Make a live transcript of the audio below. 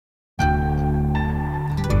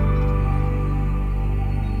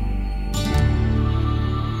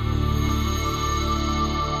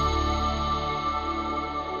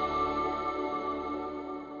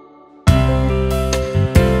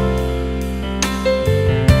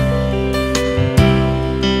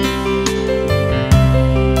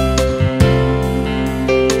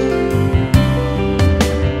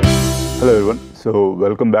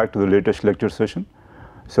welcome back to the latest lecture session.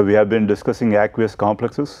 So we have been discussing aqueous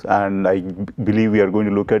complexes, and I believe we are going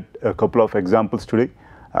to look at a couple of examples today.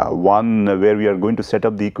 One where we are going to set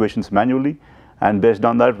up the equations manually, and based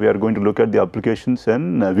on that we are going to look at the applications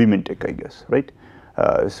in Tech, I guess, right?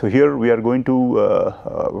 So here we are going to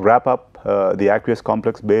wrap up the aqueous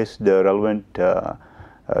complex based relevant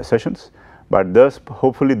sessions, but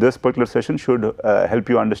hopefully this particular session should help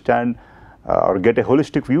you understand or get a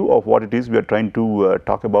holistic view of what it is we are trying to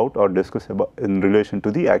talk about or discuss about in relation to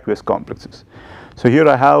the aqueous complexes. So here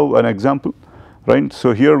I have an example, right?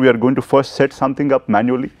 So here we are going to first set something up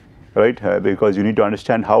manually, right? Because you need to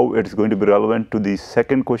understand how it is going to be relevant to the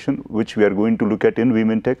second question which we are going to look at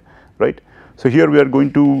in Tech, right? So here we are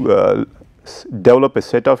going to develop a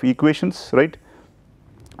set of equations, right,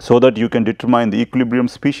 so that you can determine the equilibrium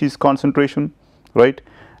species concentration, right?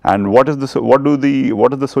 And what does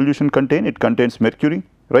the solution contain? It contains mercury,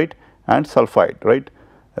 right, and sulphide, right,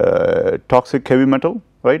 toxic heavy metal,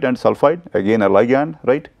 right, and sulphide, again a ligand,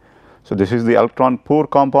 right. So this is the electron poor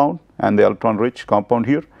compound and the electron rich compound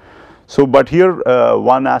here. So but here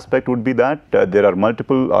one aspect would be that there are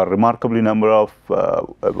multiple or remarkably number of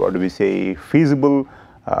what do we say, feasible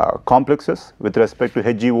complexes with respect to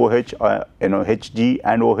Hg, OH, Hg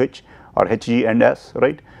and OH or Hg and S,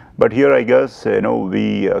 right. But here I guess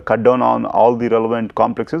we cut down on all the relevant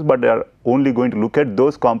complexes, but they are only going to look at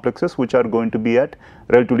those complexes which are going to be at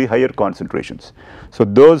relatively higher concentrations. So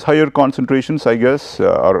those higher concentrations, I guess,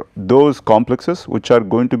 are those complexes which are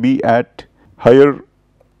going to be at higher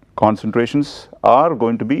concentrations are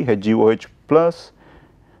going to be HgOH plus.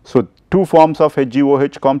 So two forms of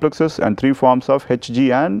HgOH complexes and three forms of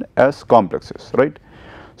Hg and S complexes, right.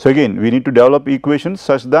 So again we need to develop equations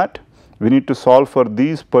such that we need to solve for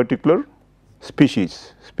these particular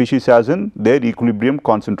species as in their equilibrium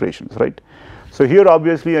concentrations, right. So here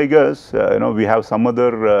obviously I guess we have some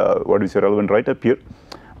other what do you say, relevant write up here,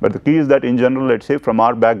 but the key is that in general, let us say from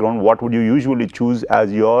our background, what would you usually choose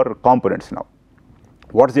as your components now?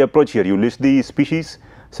 What is the approach here? You list the species,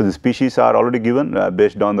 so the species are already given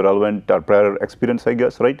based on the relevant or prior experience, I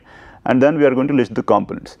guess, right, and then we are going to list the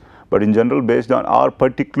components. But in general, based on our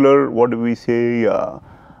particular what do we say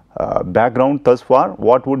background thus far,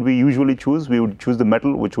 what would we usually choose? We would choose the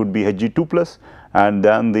metal which would be Hg2 plus, and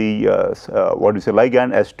then the what do you say,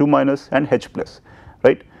 ligand S2 minus and H plus,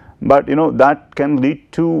 right. But that can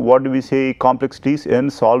lead to what do we say, complexities in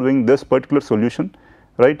solving this particular solution,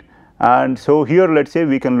 right. And so here let us say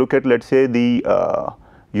we can look at, let us say, the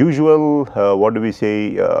usual what do we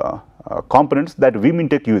say components that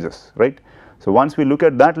Tech uses, right. So once we look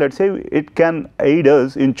at that, let us say it can aid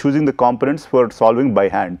us in choosing the components for solving by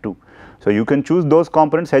hand too. So you can choose those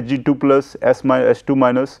components Hg2 plus, S2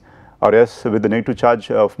 minus, or S with the negative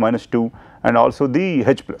charge of -2, and also the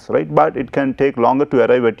H plus, right, but it can take longer to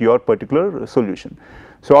arrive at your particular solution.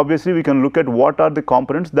 So obviously we can look at what are the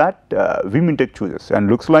components that Tech chooses, and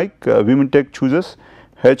looks like Tech chooses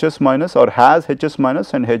Hs minus or has Hs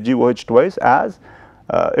minus and HgOH twice as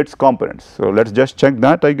its components. So let us just check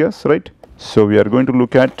that, I guess, right. So we are going to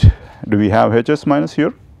look at, do we have Hs minus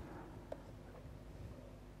here?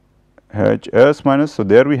 Hs minus, so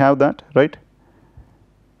there we have that, right,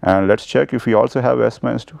 and let us check if we also have S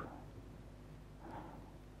minus 2.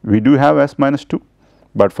 We do have S minus 2,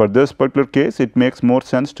 but for this particular case it makes more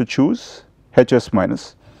sense to choose Hs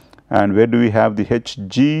minus. And where do we have the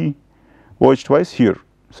HgOH twice? Here.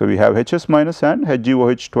 So we have Hs minus and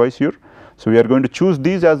HgOH twice here. So we are going to choose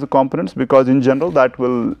these as the components, because in general that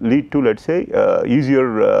will lead to, let us say,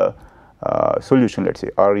 easier solution, let us say,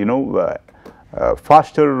 or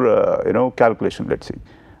faster calculation, let us say.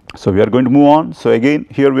 So we are going to move on. So again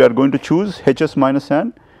here we are going to choose Hs minus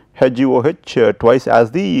and HgOH twice as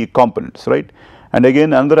the components, right. And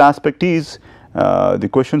again another aspect is the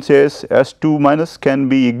question says S2 minus can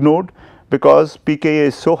be ignored because pKa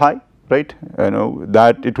is so high, right,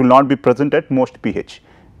 that it will not be present at most pH.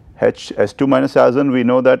 S2 minus, as in we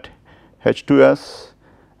know that H2S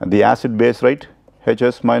and the acid base, right,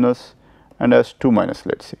 Hs minus and S2 minus,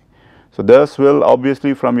 let us say. So this will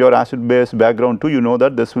obviously, from your acid base background too, you know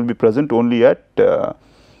that this will be present only at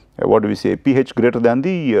what do we say, pH greater than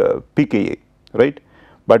the pKa, right.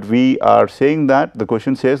 But we are saying that the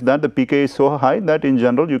question says that the pKa is so high that in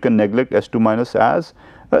general you can neglect S2 minus as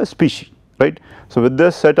a species, right. So with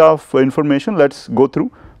this set of information, let us go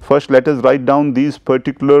through. First let us write down these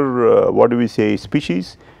particular what do we say,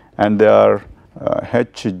 species, and they are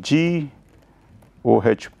HgOH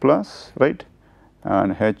plus, right,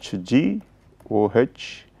 and HgOH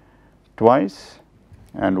twice,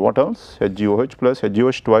 and what else, HgOH plus,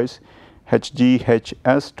 HgOH twice,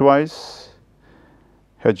 HgHs twice,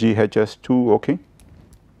 HgHs2, okay,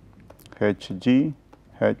 HgHs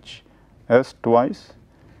twice,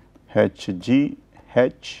 HgHs2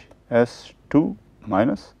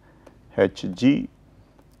 minus HgS2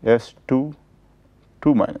 2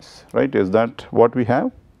 minus, right? Is that what we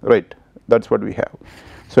have? Right, that is what we have.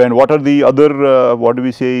 So, and what are the other what do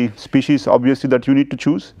we say species obviously that you need to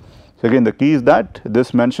choose? So, again the key is that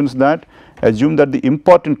this mentions that assume that the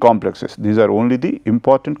important complexes, these are only the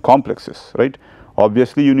important complexes, right.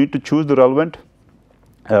 Obviously, you need to choose the relevant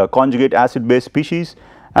conjugate acid base species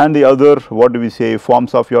and the other what do we say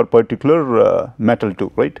forms of your particular metal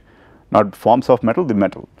too, right, not forms of metal, the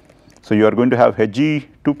metal. So, you are going to have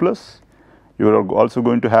Hg2 plus, you are also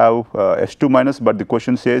going to have S2 minus, but the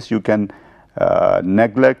question says you can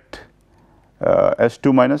neglect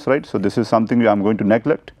S2 minus, right. So, this is something I am going to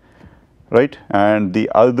neglect, right, and the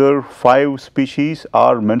other 5 species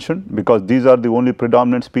are mentioned because these are the only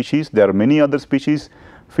predominant species. There are many other species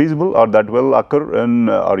feasible or that will occur in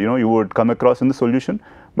or you would come across in the solution,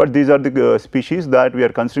 but these are the species that we are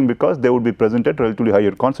considering because they would be present at relatively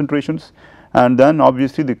higher concentrations, and then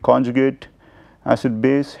obviously the conjugate acid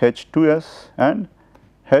base H2S and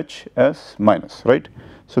HS minus, right.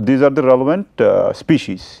 So, these are the relevant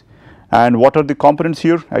species, and what are the components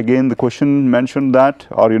here? Again the question mentioned that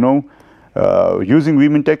or using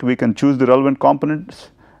Vmintech we can choose the relevant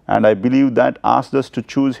components, and I believe that asked us to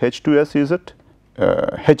choose H2S, is it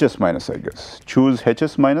HS minus, I guess, choose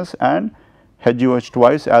HS minus and HgOH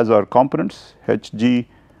twice as our components, HgOH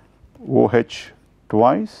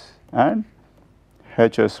twice and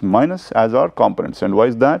HS minus as our components. And why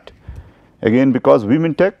is that? Again because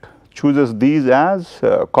Vmintech chooses these as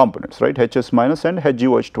components, right, HS minus and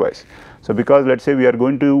HgOH twice. So, because let us say we are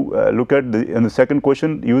going to look at in the second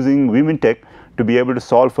question using Vmintech to be able to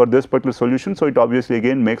solve for this particular solution. So, it obviously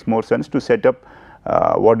again makes more sense to set up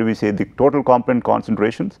what do we say the total component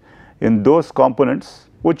concentrations in those components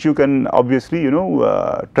which you can obviously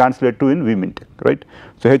translate to in Vmintech, right.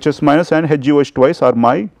 So, HS minus and HgOH twice are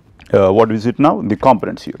my what is it now the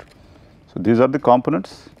components here. So, these are the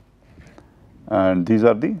components and these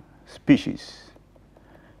are the species.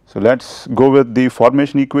 So, let us go with the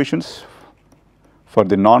formation equations for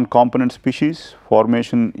the non-component species,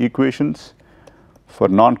 formation equations for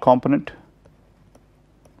non-component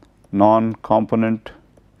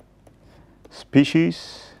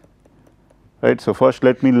species, right. So, first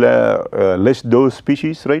let me list those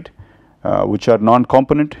species, right, which are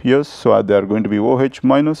non-component. Yes, so they are going to be OH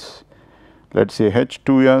minus, let us say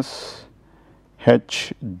H2S,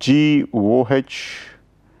 HgOH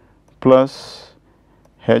plus,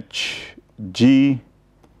 HgHs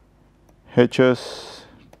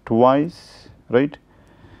twice, right,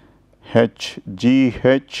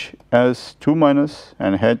 HgHs2 minus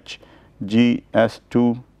and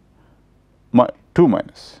HgS2 2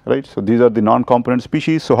 minus, right. So, these are the non-component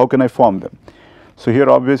species. So, how can I form them? So, here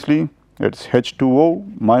obviously it is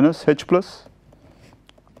H2O minus H plus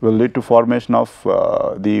will lead to formation of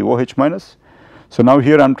the OH minus. So, now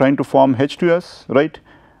here I am trying to form H2S, right,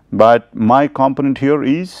 but my component here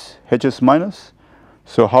is HS minus.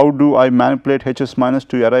 So, how do I manipulate HS minus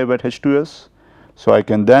to arrive at H2S? So, I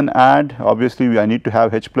can then add, obviously I need to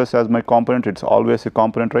have H plus as my component, it is always a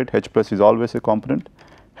component, right, H plus is always a component,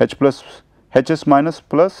 H plus HS minus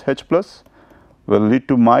plus H plus will lead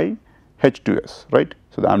to my H2S, right.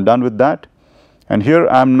 So, I am done with that, and here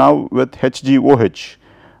I am now with HgOH,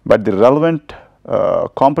 but the relevant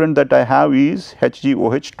component that I have is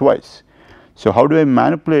HgOH twice. So, how do I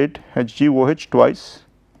manipulate HgOH twice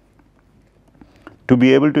to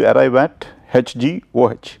be able to arrive at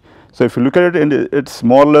HgOH? So, if you look at it, it is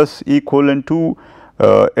more or less equivalent to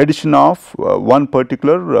addition of one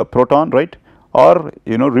particular proton, right, or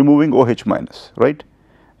removing OH minus, right.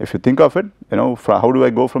 If you think of it, how do I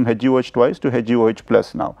go from HgOH twice to HgOH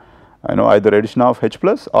plus now? Either addition of H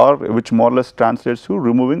plus or which more or less translates to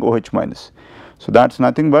removing OH minus. So, that is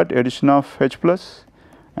nothing but addition of H plus,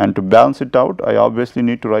 and to balance it out I obviously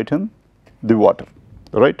need to write in the water,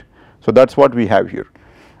 right. So, that is what we have here,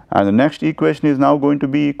 and the next equation is now going to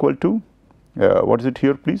be equal to what is it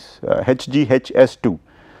here please, HgHs2.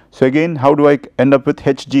 So, again how do I end up with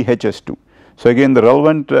HgHs2? So, again the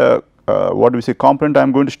relevant what do we say component I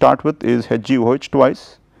am going to start with is HgOH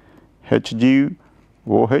twice,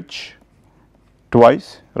 HgOH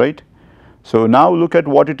twice, right. So, now look at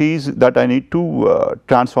what it is that I need to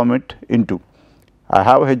transform it into. I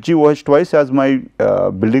have HgOH twice as my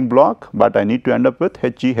building block, but I need to end up with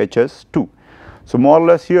HgHs2. So, more or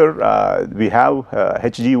less here we have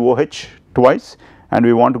HgOH twice and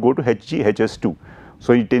we want to go to HgHs2.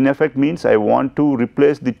 So, it in effect means I want to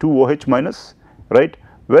replace the 2 OH minus, right,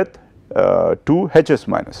 with 2 HS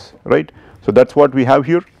minus, right. So, that is what we have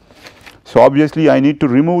here. So obviously I need to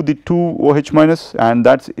remove the 2 OH minus, and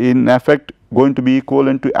that's in effect going to be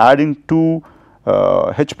equivalent to adding 2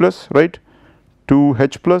 H plus, right, 2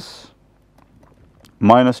 H plus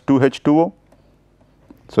minus 2 H2O.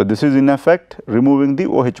 So this is in effect removing the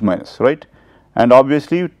OH minus, right, and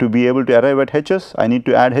obviously to be able to arrive at Hs I need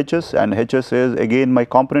to add Hs, and Hs is again my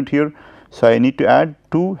component here, so I need to add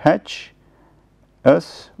 2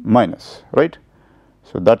 Hs minus, right.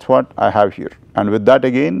 So that's what I have here, and with that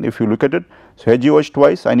again if you look at it, so HgOH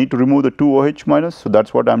twice I need to remove the 2 OH minus, so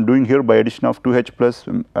that's what I am doing here by addition of 2 H plus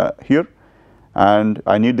here, and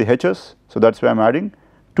I need the Hs, so that's why I am adding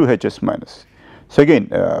 2 Hs minus. So again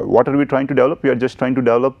what are we trying to develop? We are just trying to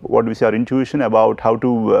develop what we say our intuition about how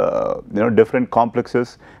to different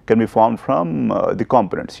complexes can be formed from the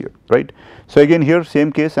components here, right. So again here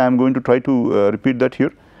same case I am going to try to repeat that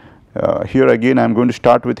here. Here again I am going to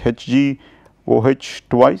start with HgOH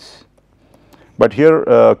twice, but here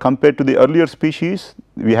compared to the earlier species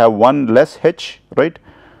we have one less H, right.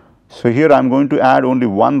 So here I am going to add only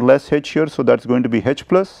one less H here, so that is going to be H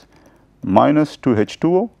plus minus 2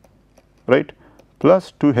 H2O, right,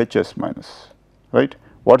 plus 2 Hs minus, right.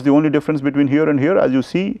 What is the only difference between here and here? As you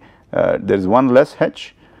see there is one less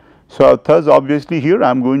H. So thus obviously here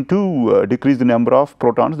I am going to decrease the number of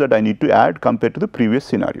protons that I need to add compared to the previous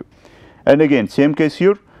scenario. And again same case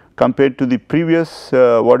here, compared to the previous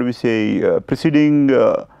what do we say preceding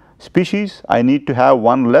species I need to have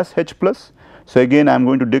one less H plus. So again I am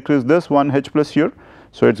going to decrease this one H plus here,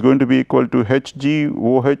 so it is going to be equal to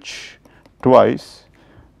HgOH twice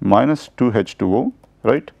minus 2 H2O,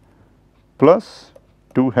 right, plus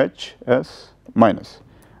 2 Hs minus,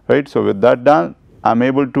 right. So with that done I am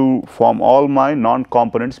able to form all my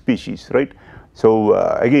non-component species, right. So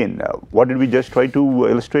again what did we just try to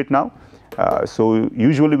illustrate now? So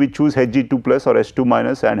usually we choose Hg2 plus or H2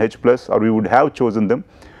 minus and H plus, or we would have chosen them,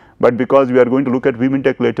 but because we are going to look at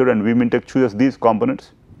Vimintek later and Vimintek chooses these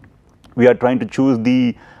components, we are trying to choose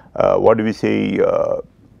the what do we say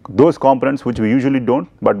those components which we usually don't,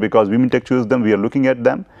 but because Vimintek chooses them we are looking at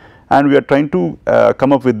them and we are trying to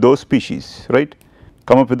come up with those species, right,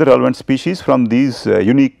 come up with the relevant species from these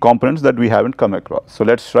unique components that we haven't come across. So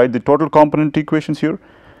let us write the total component equations here,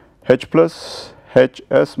 H plus,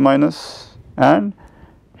 Hs minus and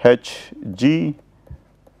HgOH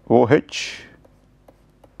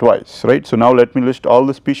twice, right. So now let me list all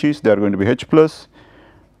the species. They are going to be H plus,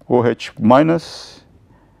 OH minus,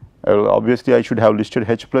 obviously I should have listed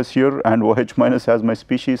H plus here and OH minus as my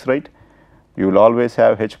species, right. You will always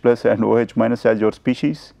have H plus and OH minus as your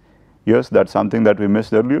species. Yes, that is something that we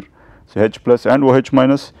missed earlier. So H plus and OH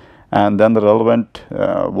minus, and then the relevant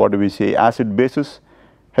what do we say acid bases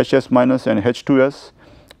Hs minus and H2S.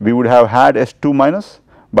 We would have had S2 minus,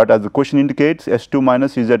 but as the question indicates S2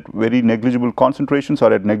 minus is at very negligible concentrations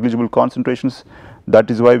or at negligible concentrations, that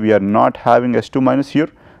is why we are not having S2 minus here,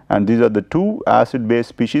 and these are the 2 acid base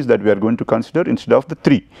species that we are going to consider instead of the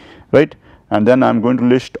 3, right. And then I am going to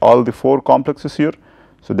list all the 4 complexes here.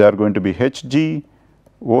 So they are going to be HgOH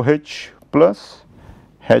plus,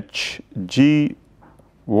 HgOH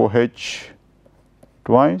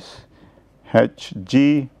twice,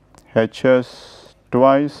 HgHs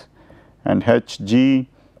twice and HgHs2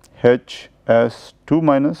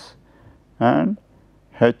 minus and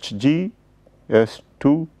HgS2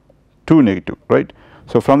 negative, right.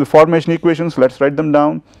 So from the formation equations let us write them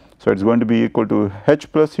down. So it is going to be equal to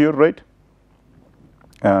H plus here, right,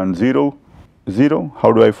 and 0 0.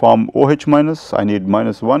 How do I form OH minus? I need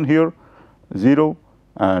minus 1 here, 0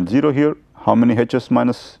 and 0 here. How many Hs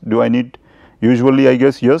minus do I need? Usually I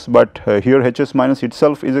guess yes, but here Hs minus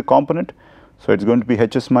itself is a component, so it is going to be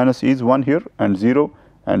Hs minus is 1 here and 0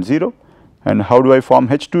 and 0. And how do I form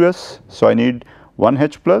H2S? So I need 1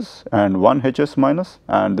 H plus and 1 Hs minus,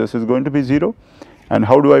 and this is going to be 0. And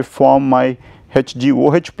how do I form my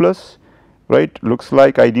HgOH plus? Right, looks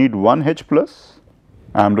like I need 1 H plus.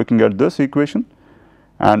 I am looking at this equation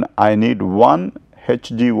and I need 1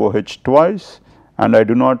 HgOH twice and I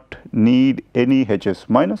do not need any Hs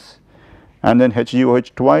minus, and then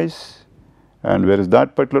HgOH twice, and where is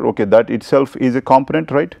that particular? Okay, that itself is a component,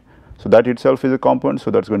 right. So that itself is a component,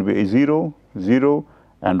 so that is going to be a 0 0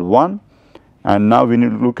 and 1. And now we need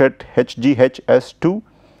to look at HgHs2,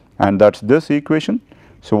 and that is this equation.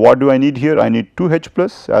 So what do I need here? I need 2 H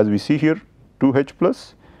plus, as we see here, 2 H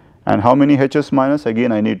plus, and how many Hs minus?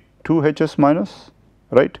 Again I need 2 Hs minus,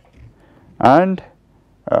 right, and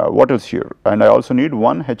what else here? And I also need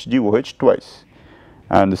 1 HgOH twice.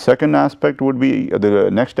 And the second aspect would be the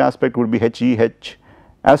next aspect would be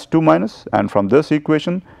HgHs2 minus, and from this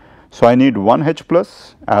equation, so I need 1 H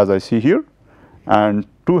plus as I see here and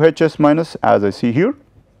 2 Hs minus as I see here,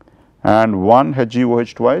 and 1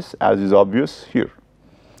 HgOH twice, as is obvious here,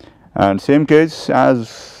 and same case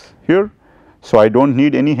as here. So, I do not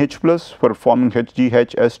need any H plus for forming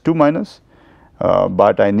HgHs2 minus,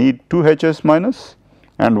 but I need 2 Hs minus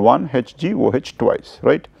and 1 HgOH twice,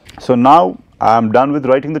 right. So, now I am done with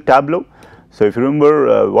writing the tableau. So, if you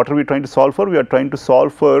remember what are we trying to solve for? We are trying to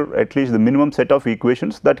solve for at least the minimum set of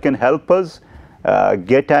equations that can help us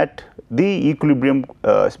get at the equilibrium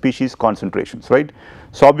species concentrations, right.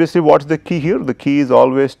 So, obviously, what is the key here? The key is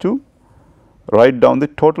always to write down the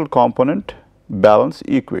total component balance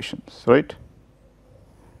equations, right.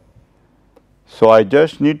 So, I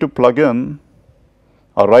just need to plug in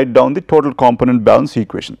or write down the total component balance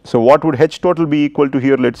equation. So, what would H total be equal to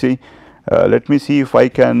here? Let us see, let me see if I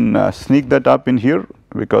can sneak that up in here,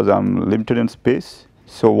 because I am limited in space.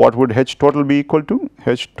 So, what would H total be equal to?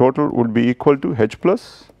 H total would be equal to H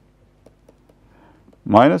plus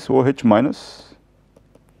minus OH minus,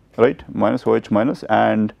 right, minus OH minus,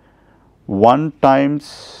 and 1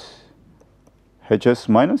 times Hs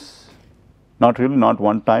minus, not really, not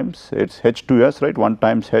 1 times, it is H2S, right, 1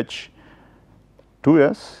 times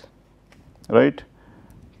H2S, right,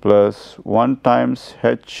 plus 1 times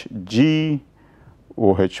HgOH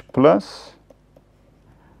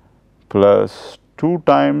plus 2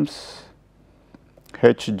 times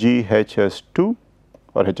HgHs2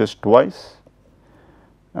 or Hs twice,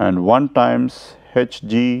 and 1 times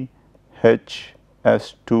HgHs2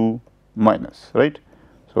 minus, right.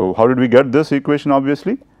 So, how did we get this equation?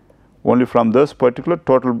 Obviously, only from this particular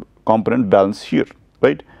total component balance here,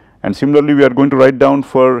 right. And similarly, we are going to write down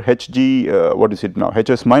for Hg, what is it now,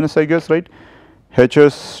 Hs minus, I guess, right,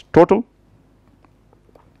 Hs total,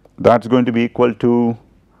 that is going to be equal to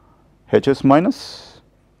Hs minus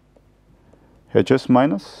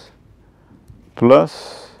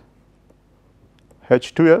plus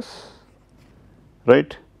H2S,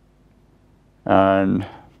 right, and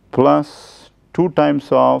plus 2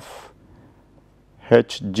 times of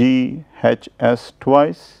HgHs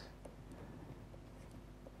twice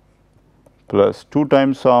plus 2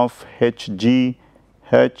 times of HgHs2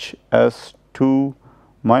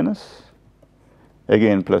 minus,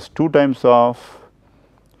 again plus 2 times of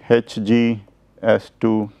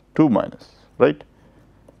HgS2 minus, right.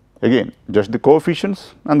 Again just the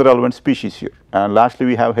coefficients and the relevant species here, and lastly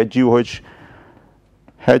we have HgOH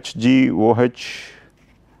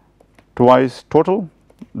twice total,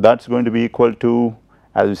 that is going to be equal to,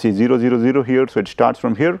 as you see, 0 0 0 here. So, it starts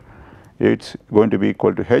from here, it is going to be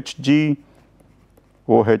equal to HgOH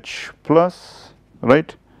plus,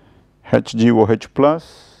 right, HgOH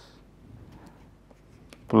plus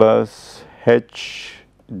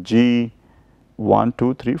Hg 1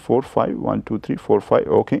 2 3 4 5 1 2 3 4 5,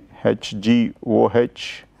 okay,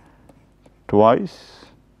 HgOH twice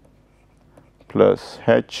plus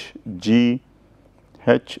HgHs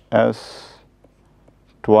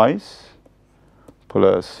twice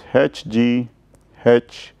plus HgHs2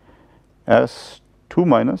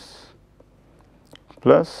 minus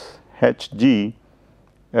plus HgS2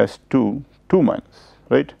 minus,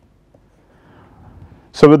 right.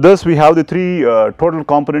 So, with this we have the 3 total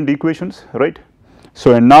component equations, right.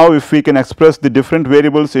 So, and now if we can express the different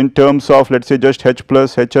variables in terms of, let us say, just H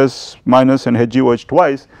plus, Hs minus and HgOH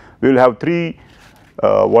twice, we will have 3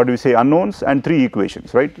 what do we say, unknowns and 3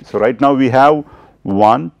 equations, right. So, right now we have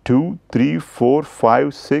 1 2 3 4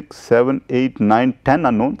 5 6 7 8 9 10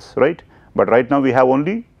 unknowns, right, but right now we have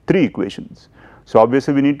only 3 equations. So,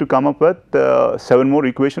 obviously we need to come up with 7 more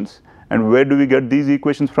equations, and where do we get these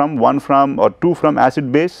equations from? 1 from or 2 from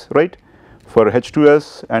acid base, right, for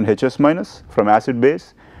H2S and Hs minus from acid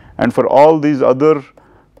base, and for all these other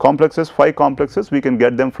complexes, 5 complexes, we can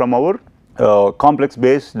get them from our complex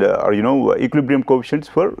based or equilibrium coefficients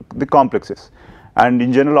for the complexes. And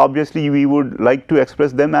in general, obviously we would like to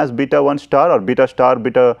express them as beta 1 star or beta star,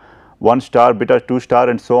 beta 1 star, beta 2 star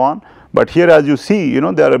and so on. But here, as you see,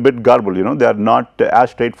 they are a bit garbled, they are not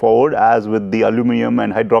as straightforward as with the aluminum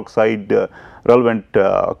and hydroxide relevant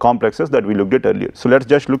complexes that we looked at earlier. So, let us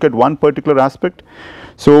just look at one particular aspect.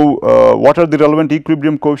 So, what are the relevant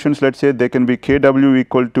equilibrium coefficients? Let us say they can be Kw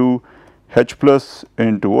equal to H plus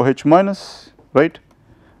into OH minus, right.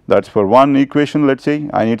 That is for one equation. Let us say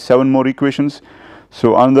I need 7 more equations.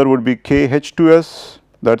 So, another would be KH2S,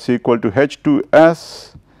 that is equal to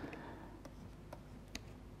H2S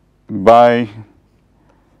by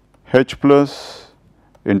H plus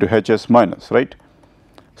into Hs minus, right.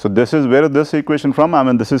 So, this is where this equation from, I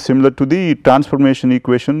mean this is similar to the transformation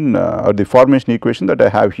equation or the formation equation that I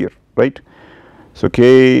have here, right. So,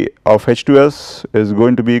 K of H2S is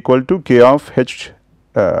going to be equal to K of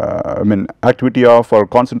activity of or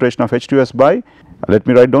concentration of H2S by Let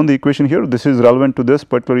me write down the equation here. This is relevant to this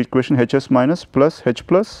particular equation, Hs minus plus H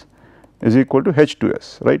plus is equal to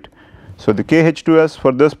H2S, right. So, the KH2S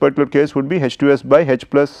for this particular case would be H2S by H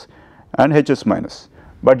plus and Hs minus,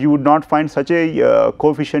 but you would not find such a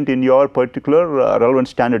coefficient in your particular relevant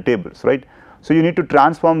standard tables, right. So, you need to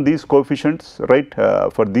transform these coefficients, right,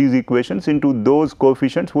 for these equations into those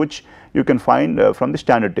coefficients which you can find from the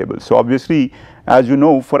standard table. So, obviously, as you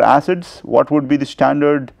know, for acids, what would be the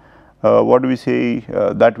standard, what do we say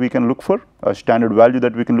that we can look for, a standard value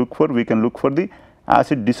that we can look for? We can look for the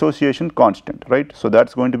acid dissociation constant, right. So, that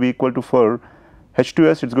is going to be equal to, for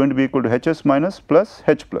H2S, it is going to be equal to Hs minus plus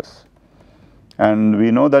H plus, and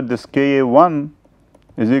we know that this Ka1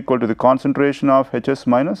 is equal to the concentration of Hs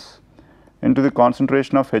minus into the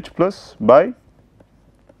concentration of H plus by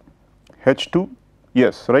H2,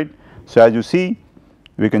 yes, right. So, as you see,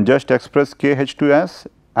 we can just express KH2S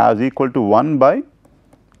as equal to 1 by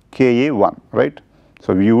Ka1, right.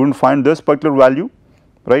 So, you would not find this particular value,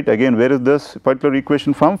 right. Again, where is this particular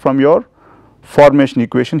equation from? From your formation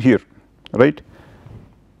equation here, right,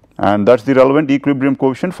 and that is the relevant equilibrium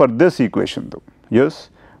coefficient for this equation though, yes.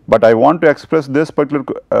 But I want to express this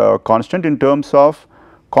particular constant in terms of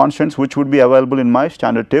constants which would be available in my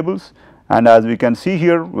standard tables, and as we can see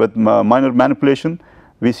here with minor manipulation,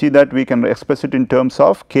 we see that we can express it in terms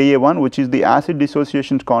of Ka1, which is the acid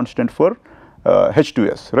dissociation constant for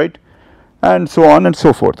H2S, right, and so on and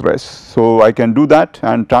so forth, right. So, I can do that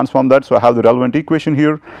and transform that. So, I have the relevant equation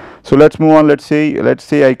here. So, let us move on. Let us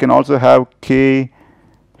say I can also have KHGOH,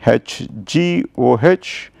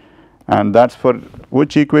 and that is for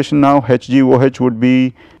which equation now? HGOH would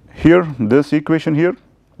be here, this equation here,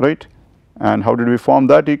 right. And how did we form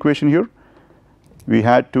that equation here? We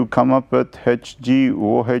had to come up with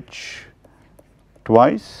HGOH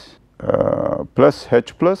twice plus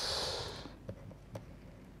H plus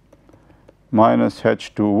minus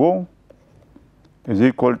H2O is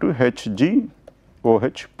equal to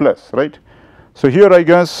HGOH plus, right. So, here I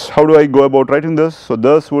guess how do I go about writing this? So,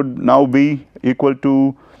 this would now be equal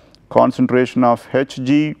to concentration of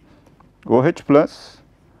HgOH plus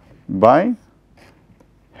by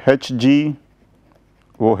HgOH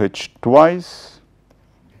twice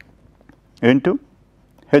into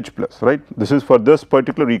H plus, right. This is for this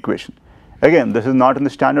particular equation. Again, this is not in the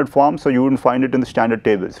standard form, so you would not find it in the standard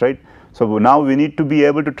tables, right. So, now we need to be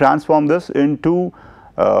able to transform this into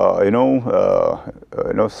sum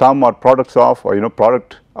or products of, or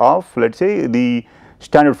product of, let us say, the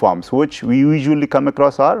standard forms which we usually come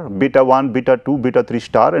across are beta 1, beta 2, beta 3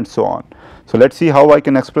 star and so on. So, let us see how I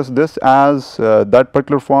can express this as that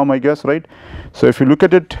particular form, I guess, right. So, if you look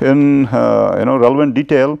at it in relevant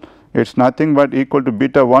detail, it is nothing but equal to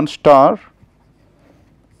beta 1 star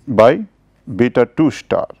by beta 2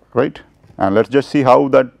 star, right. And let us just see how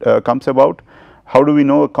that comes about. How do we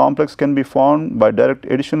know a complex can be formed? By direct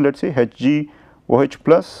addition, let us say HgOH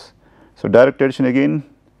plus. So, direct addition again,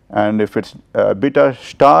 and if it is beta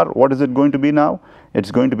star, what is it going to be now? It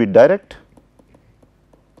is going to be direct.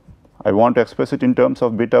 I want to express it in terms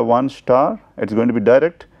of beta 1 star, it is going to be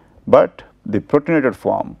direct, but the protonated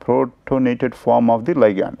form of the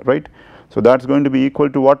ligand, right. So, that is going to be equal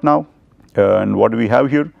to what now? And what do we have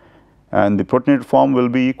here? And the protonated form will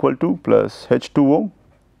be equal to plus H2O,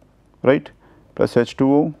 right, plus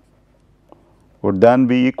H2O would then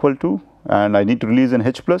be equal to, and I need to release an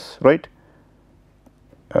H plus, right,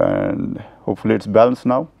 and hopefully it is balanced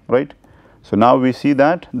now, right. So, now we see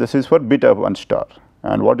that this is for beta 1 star,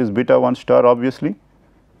 and what is beta 1 star? Obviously,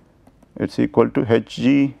 it is equal to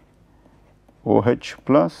HgOH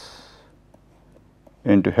plus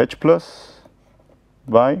into H plus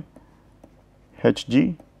by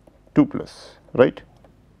Hg2 plus, right.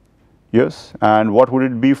 Yes, and what would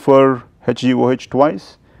it be for HgOH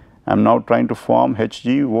twice? I am now trying to form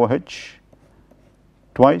HgOH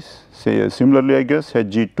twice, say similarly I guess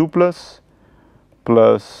Hg2 plus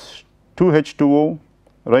 2H2O,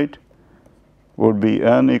 right, would be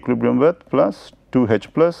an equilibrium with plus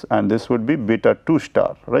 2H plus, and this would be beta 2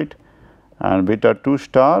 star, right, and beta 2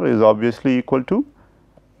 star is obviously equal to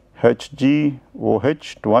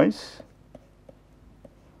HgOH twice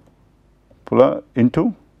plus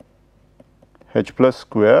into H plus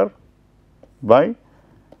square by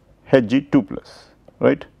Hg2 plus,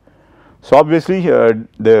 right. So, obviously,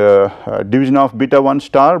 the division of beta 1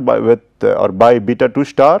 star by by beta 2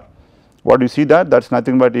 star, what do you see that? That is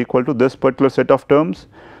nothing but equal to this particular set of terms.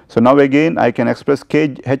 So, now again I can express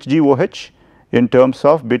HgOH in terms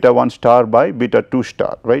of beta 1 star by beta 2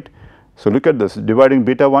 star, right. So, look at this, dividing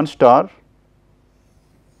beta 1 star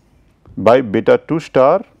by beta 2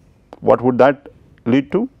 star, what would that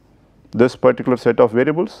lead to? This particular set of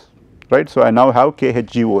variables, right. So, I now have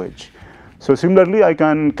KHGOH. So, similarly I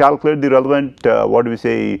can calculate the relevant what do we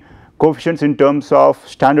say coefficients in terms of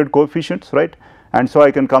standard coefficients, right, and so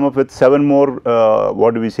I can come up with 7 more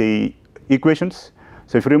what do we say equations.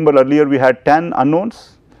 So, if you remember earlier we had 10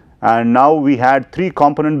 unknowns and now we had 3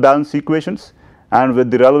 component balance equations, and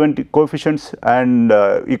with the relevant coefficients and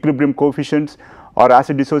equilibrium coefficients or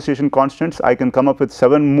acid dissociation constants, I can come up with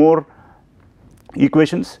 7 more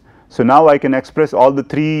equations. So, now I can express all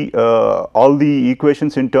the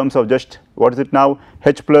equations in terms of just what is it now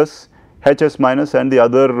H plus, Hs minus and the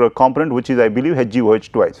other component, which is I believe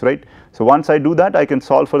HgOH twice, right. So, once I do that I can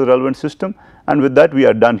solve for the relevant system, and with that we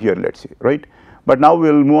are done here, let us say, right. But now we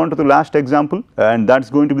will move on to the last example, and that is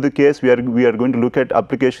going to be the case we are going to look at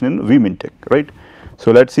application in Vmintech, right.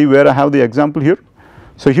 So, let us see where I have the example here.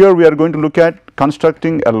 So, here we are going to look at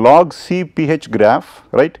constructing a logC-pH graph,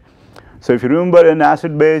 right. So, if you remember in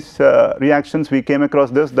acid base reactions we came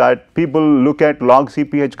across this, that people look at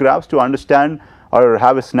logC-pH graphs to understand or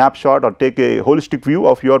have a snapshot or take a holistic view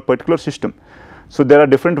of your particular system. So, there are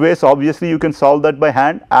different ways, obviously you can solve that by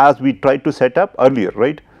hand as we tried to set up earlier,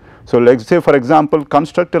 right. So, let us say for example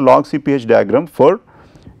construct a logC-pH diagram for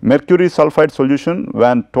mercury sulphide solution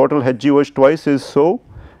when total HgOH twice is so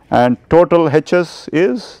and total Hs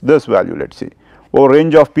is this value, let us say, or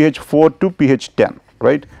range of pH 4 to pH 10,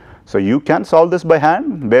 right. So, you can solve this by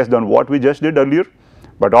hand based on what we just did earlier,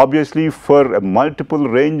 but obviously for a multiple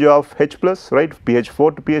range of H plus, right, pH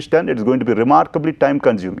 4 to pH 10 it is going to be remarkably time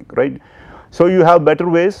consuming, right. So, you have better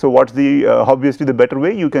ways. So, what is the obviously the better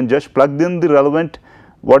way, you can just plug in the relevant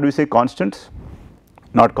what do we say constants,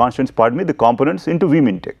 not constants, pardon me, the components into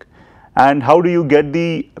Vmintech. And how do you get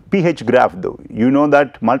the pH graph though? You know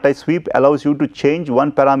that multi-sweep allows you to change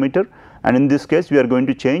one parameter, and in this case we are going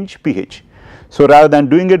to change pH. So, rather than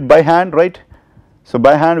doing it by hand, right. So,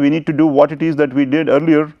 by hand we need to do what it is that we did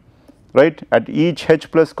earlier, right. At each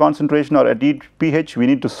H plus concentration or at each pH we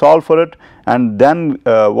need to solve for it, and then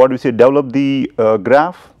what do we say develop the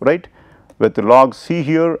graph, right, with the log C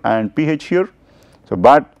here and pH here. So,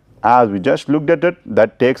 but as we just looked at it,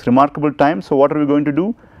 that takes remarkable time. So, what are we going to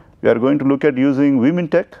do? We are going to look at using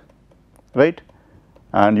Vmintech, right,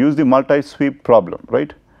 and use the multi-sweep problem,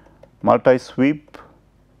 right, multi-sweep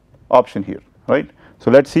option here, right.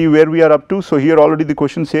 So, let us see where we are up to. So, here already the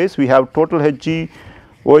question says we have total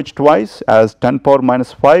HgOH twice as 10 power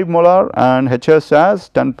minus 5 molar and Hs as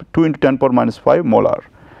 2 into 10 power minus 5 molar.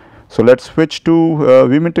 So, let us switch to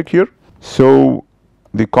Vmintech here. So,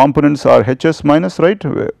 the components are Hs minus, right,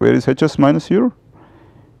 where is Hs minus here,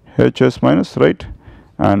 Hs minus, right,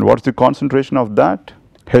 and what is the concentration of that?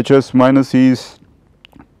 Hs minus is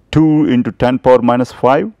 2 into 10 power minus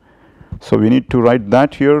 5. So, we need to write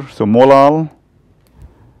that here. So, molal,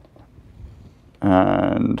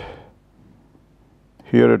 and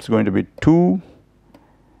here it is going to be 2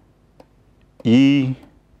 E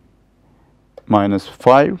minus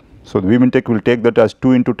 5. So, the Vmintech will take that as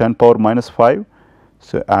 2 into 10 power minus 5.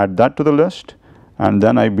 So, add that to the list, and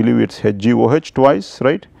then I believe it is HgOH twice,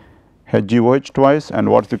 right, HgOH twice, and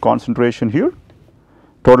what is the concentration here?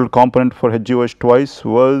 Total component for HgOH twice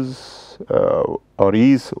was or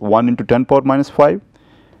is 1 into 10 power minus 5.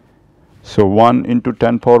 So, 1 into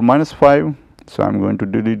 10 power minus 5. So, I am going to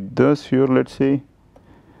delete this here, let us say.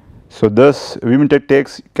 So, this Vmintech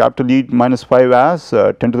takes capital E minus 5 as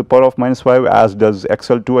 10 to the power of minus 5, as does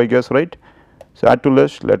XL2 I guess, right. So, add to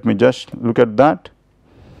list, let me just look at that.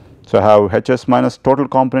 So, I have Hs minus total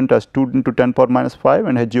component as 2 into 10 power minus 5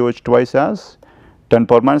 and HgOH twice as 10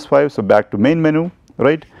 power minus 5. So, back to main menu,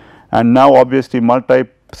 right, and now obviously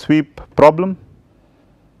multi-sweep problem,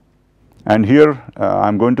 and here I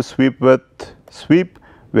am going to sweep with sweep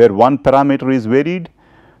where one parameter is varied.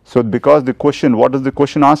 So, because the question, what does the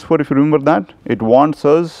question ask for, if you remember that? It wants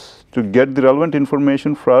us to get the relevant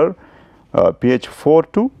information for pH 4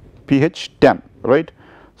 to pH 10, right.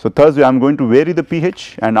 So, Thursday I am going to vary the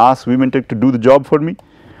pH and ask Vmintech to do the job for me.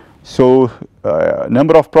 So,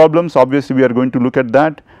 number of problems, obviously we are going to look at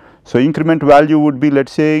that. So, increment value would be, let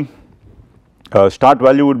us say start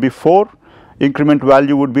value would be 4, increment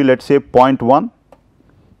value would be, let us say 0.1.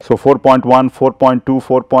 So, 4.1, 4.2,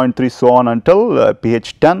 4.3 so on until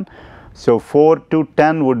pH 10. So, 4 to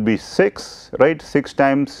 10 would be 6, right, 6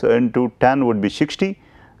 times into 10 would be 60,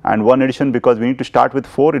 and one addition because we need to start with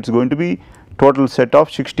 4, it is going to be total set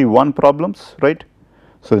of 61 problems, right.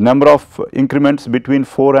 So, the number of increments between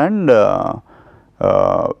 4 and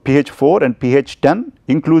pH 4 and pH 10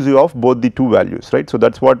 inclusive of both the two values, right. So,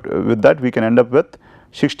 that is what with that we can end up with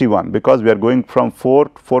 61, because we are going from 4,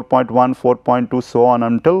 4.1, 4.2 so on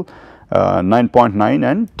until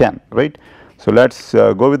 9.9 and 10, right. So, let us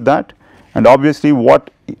go with that, and obviously what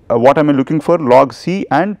am I looking for? Log C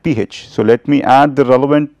and pH. So let me add the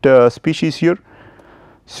relevant species here.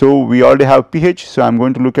 So we already have pH, so I am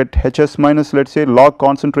going to look at HS minus, let us say log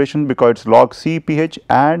concentration, because it is log C-pH,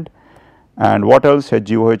 add, and what else?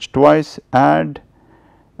 HgOH twice, add,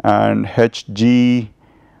 and Hg,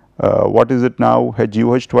 what is it now?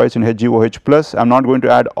 HgOH twice and HgOH plus. I am not going to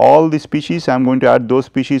add all the species, I am going to add those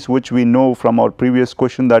species which we know from our previous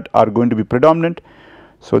question that are going to be predominant.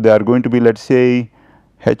 So they are going to be, let us say,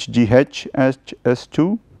 HgH,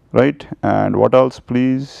 HS2, right, and what else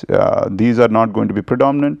please? These are not going to be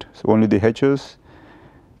predominant, so only the H's,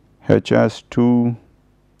 HS2,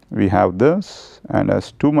 we have this, and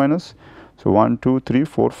S2 minus. So 1, 2, 3,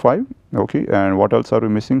 4, 5, okay, and what else are we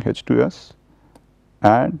missing? H2S,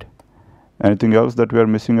 and anything else that we are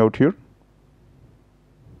missing out here?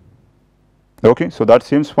 Okay, so that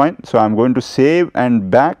seems fine. So I am going to save and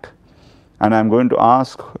back, and I am going to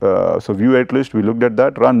ask, so view at list, we looked at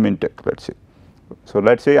that, run mintech, let us say. So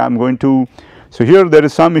let us say I am going to, so here there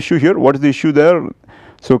is some issue here. What is the issue there?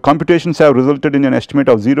 So computations have resulted in an estimate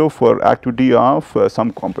of 0 for activity of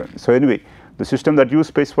some component. So anyway, the system that you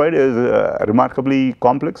specified is remarkably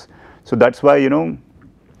complex. So that is why, you know,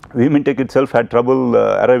 vmintech itself had trouble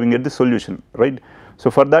arriving at the solution, right.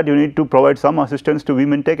 So for that you need to provide some assistance to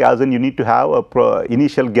vmintech, as in you need to have a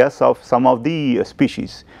initial guess of some of the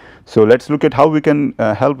species. So let us look at how we can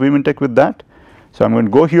help vmintech with that. So I am going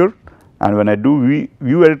to go here, and when I do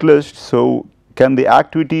view edit list, so can the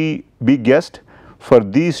activity be guessed for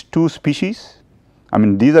these two species? I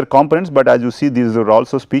mean these are components, but as you see these are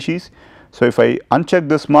also species. So if I uncheck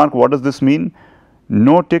this mark, what does this mean?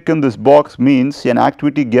 No tick in this box means an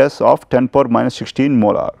activity guess of 10 power minus 16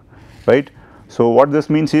 molar, right. So what this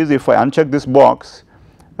means is, if I uncheck this box,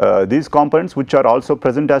 these components which are also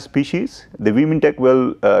present as species, the vmintech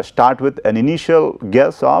will start with an initial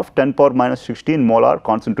guess of 10 power minus 16 molar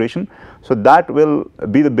concentration. So that will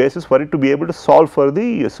be the basis for it to be able to solve for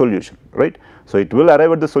the solution, right. So it will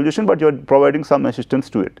arrive at the solution, but you are providing some assistance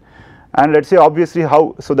to it. And let us say obviously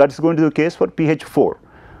how, so that is going to be the case for pH 4.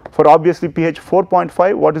 For obviously pH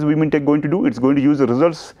 4.5, what is vmintech going to do? It is going to use the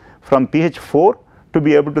results from pH 4 to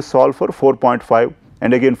be able to solve for 4.5,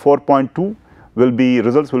 and again 4.2 will be,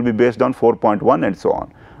 results will be based on 4.1 and so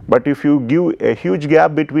on. But if you give a huge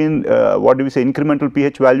gap between what do we say, incremental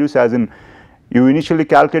pH values, as in you initially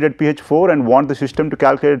calculated pH 4 and want the system to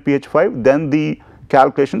calculate pH 5, then the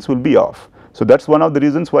calculations will be off. So that is one of the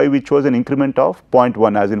reasons why we chose an increment of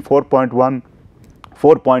 0.1, as in 4.1,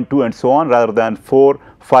 4.2 and so on, rather than 4,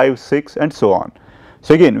 5, 6 and so on.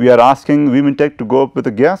 So again we are asking vmintech to go up with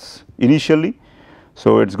a guess initially.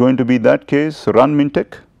 So it is going to be that case, so run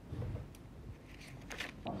mintech.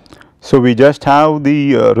 So we just have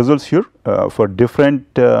the results here for different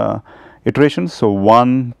iterations. So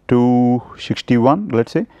 1 to 61, let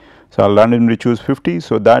us say. So I will randomly choose 50.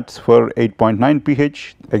 So that is for 8.9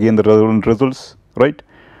 pH, again the relevant results, right.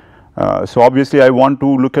 So obviously I want to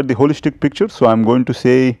look at the holistic picture. So I am going to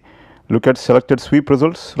say look at selected sweep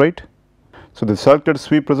results, right. So the selected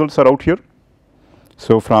sweep results are out here.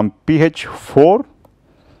 So from pH 4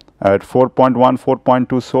 at 4.1,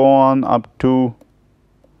 4.2 so on up to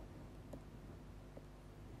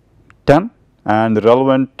 10, and the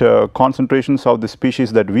relevant concentrations of the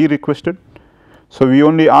species that we requested. So we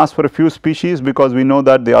only asked for a few species because we know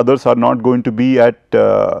that the others are not going to be at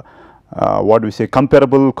what we say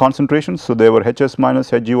comparable concentrations. So they were HS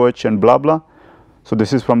minus, HgOH and blah blah. So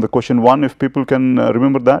this is from the question 1, if people can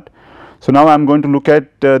remember that. So now I am going to look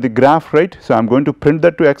at the graph, right. So I am going to print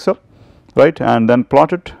that to Excel, right, and then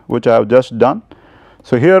plot it, which I have just done.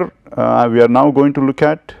 So here we are now going to look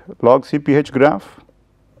at logC-pH graph,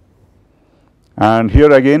 and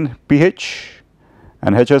here again pH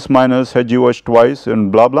and HS minus, HgOH twice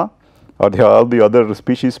and blah blah, or all the other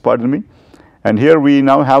species, pardon me. And here we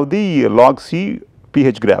now have the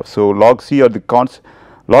logC-pH graph. So log C, or the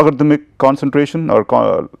logarithmic concentration, or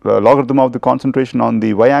logarithm of the concentration on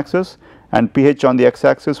the y-axis, and pH on the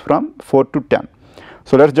x-axis from 4 to 10.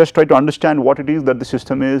 So let us just try to understand what it is that the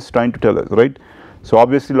system is trying to tell us, right. So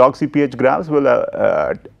obviously logC-pH graphs will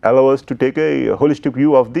allow us to take a holistic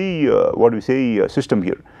view of the what we say system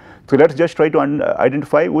here. So let us just try to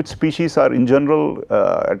identify which species are in general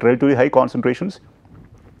at relatively high concentrations,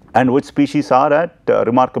 and which species are at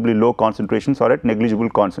remarkably low concentrations or at negligible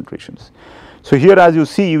concentrations. So here as you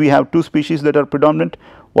see we have two species that are predominant.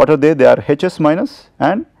 What are they? They are HS minus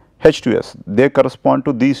and H2S. They correspond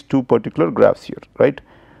to these two particular graphs here, right,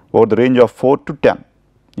 over the range of 4 to 10.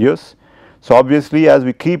 Yes. So obviously as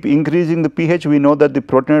we keep increasing the pH, we know that the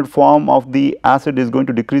protonated form of the acid is going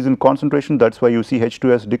to decrease in concentration. That is why you see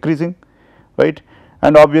H2S decreasing, right.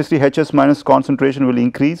 and obviously HS minus concentration will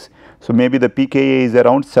increase. So, maybe the pKa is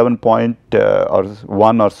around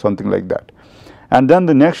 7.1 or something like that. And then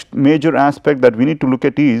the next major aspect that we need to look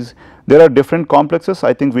at is there are different complexes.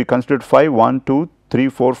 I think we considered 5, 1, 2, 3,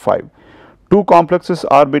 4, 5. 2 complexes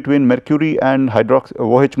are between mercury and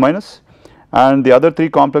OH minus, and the other 3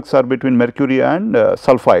 complexes are between mercury and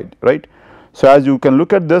sulphide, right. So, as you can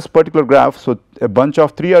look at this particular graph, so a bunch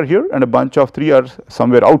of 3 are here and a bunch of 3 are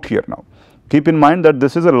somewhere out here now. Keep in mind that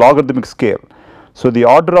this is a logarithmic scale. So, the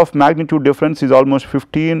order of magnitude difference is almost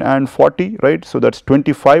 15 and 40, right. So, that is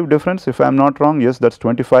 25 difference if I am not wrong, yes, that is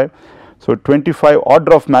 25. So, 25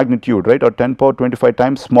 order of magnitude, right, or 10 power 25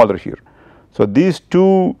 times smaller here. So, these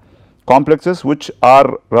 2 complexes which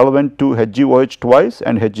are relevant to HgOH twice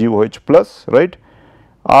and HgOH plus, right,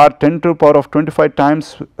 are 10 to the power of 25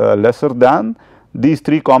 times lesser than these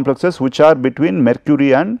 3 complexes which are between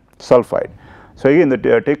mercury and sulphide. So, again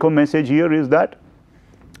the take home message here is that,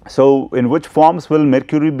 so in which forms will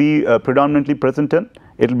mercury be predominantly present in?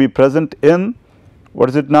 It will be present in, what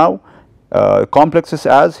is it now, complexes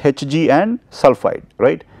as Hg and sulphide,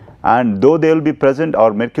 right. And though they will be present,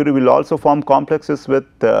 or mercury will also form complexes with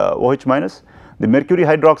OH minus, the mercury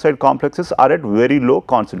hydroxide complexes are at very low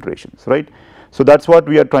concentrations, right. So, that is what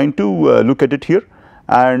we are trying to look at it here,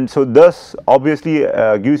 and so thus obviously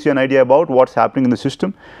gives you an idea about what is happening in the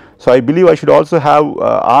system. So, I believe I should also have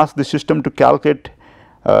asked the system to calculate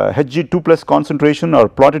Hg2 plus concentration or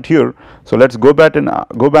plot it here. So, let us go back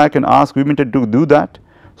and ask Limited to do that,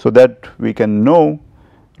 so that we can know,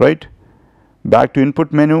 right. Back to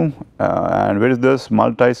input menu, and where is this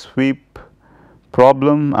multi-sweep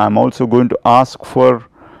problem? I am also going to ask for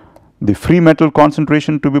the free metal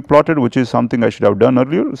concentration to be plotted, which is something I should have done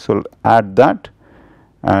earlier. So, add that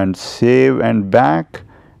and save and back,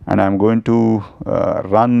 and I am going to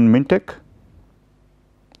run Mintech,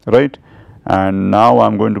 right. And now I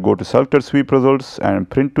am going to go to selected sweep results and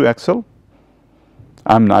print to Excel.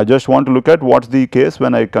 I just want to look at what is the case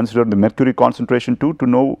when I consider the mercury concentration to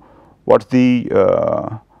know what is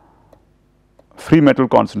the free metal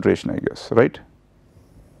concentration, I guess, right.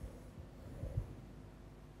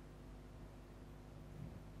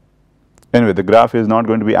 Anyway, the graph is not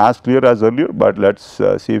going to be as clear as earlier, but let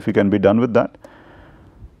us see if we can be done with that.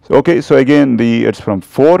 So, okay, so again it is from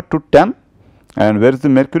 4 to 10, and where is the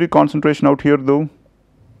mercury concentration out here though?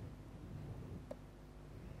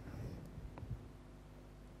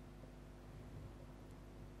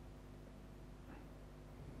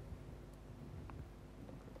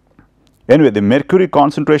 Anyway, the mercury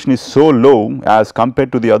concentration is so low as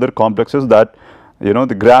compared to the other complexes that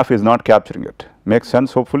the graph is not capturing it. Makes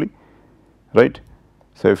sense hopefully, right.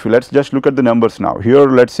 So, if let us just look at the numbers now. Here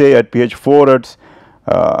let us say at pH 4 it's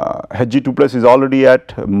Hg2 plus is already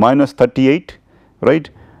at minus 38, right,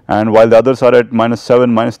 and while the others are at minus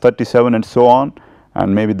 7, minus 37 and so on,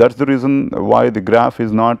 and maybe that is the reason why the graph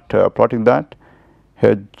is not plotting that.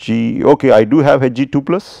 Hg, okay, I do have Hg2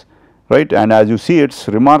 plus, right, and as you see it is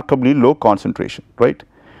remarkably low concentration, right.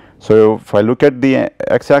 So, if I look at the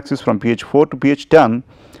x axis from pH 4 to pH 10,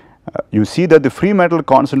 you see that the free metal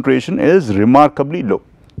concentration is remarkably low,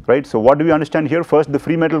 right. So, what do we understand here? First, the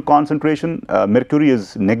free metal concentration mercury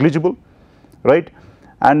is negligible, right,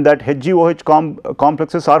 and that HgOH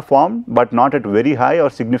complexes are formed, but not at very high or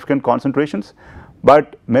significant concentrations,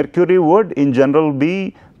 but mercury would in general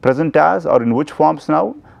be present as, or in which forms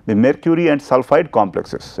now, the mercury and sulphide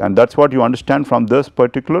complexes, and that is what you understand from this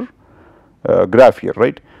particular graph here,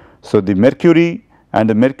 right. So, the mercury and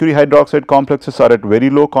the mercury hydroxide complexes are at very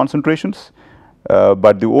low concentrations,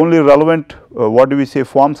 but the only relevant what do we say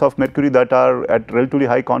forms of mercury that are at relatively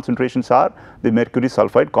high concentrations are the mercury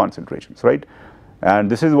sulphide concentrations, right.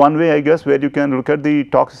 And this is one way, I guess, where you can look at the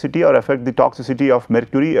toxicity or affect the toxicity of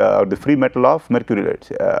mercury or the free metal of mercury, let us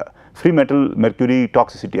say free metal mercury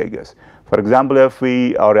toxicity, I guess. For example, if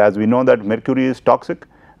we, or as we know that mercury is toxic,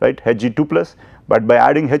 right, Hg2 plus, but by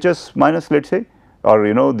adding HS minus, let us say,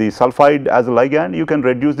 or the sulphide as a ligand, you can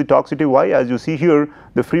reduce the toxicity. Why? As you see here,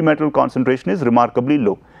 the free metal concentration is remarkably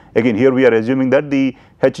low. Again, here we are assuming that the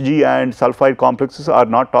Hg and sulphide complexes are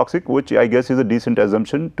not toxic, which I guess is a decent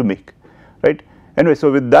assumption to make, right. Anyway,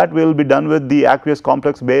 so with that we will be done with the aqueous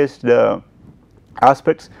complex based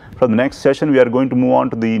aspects. From the next session we are going to move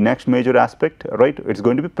on to the next major aspect, right. It is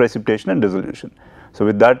going to be precipitation and dissolution. So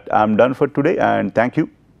with that I am done for today, and thank you.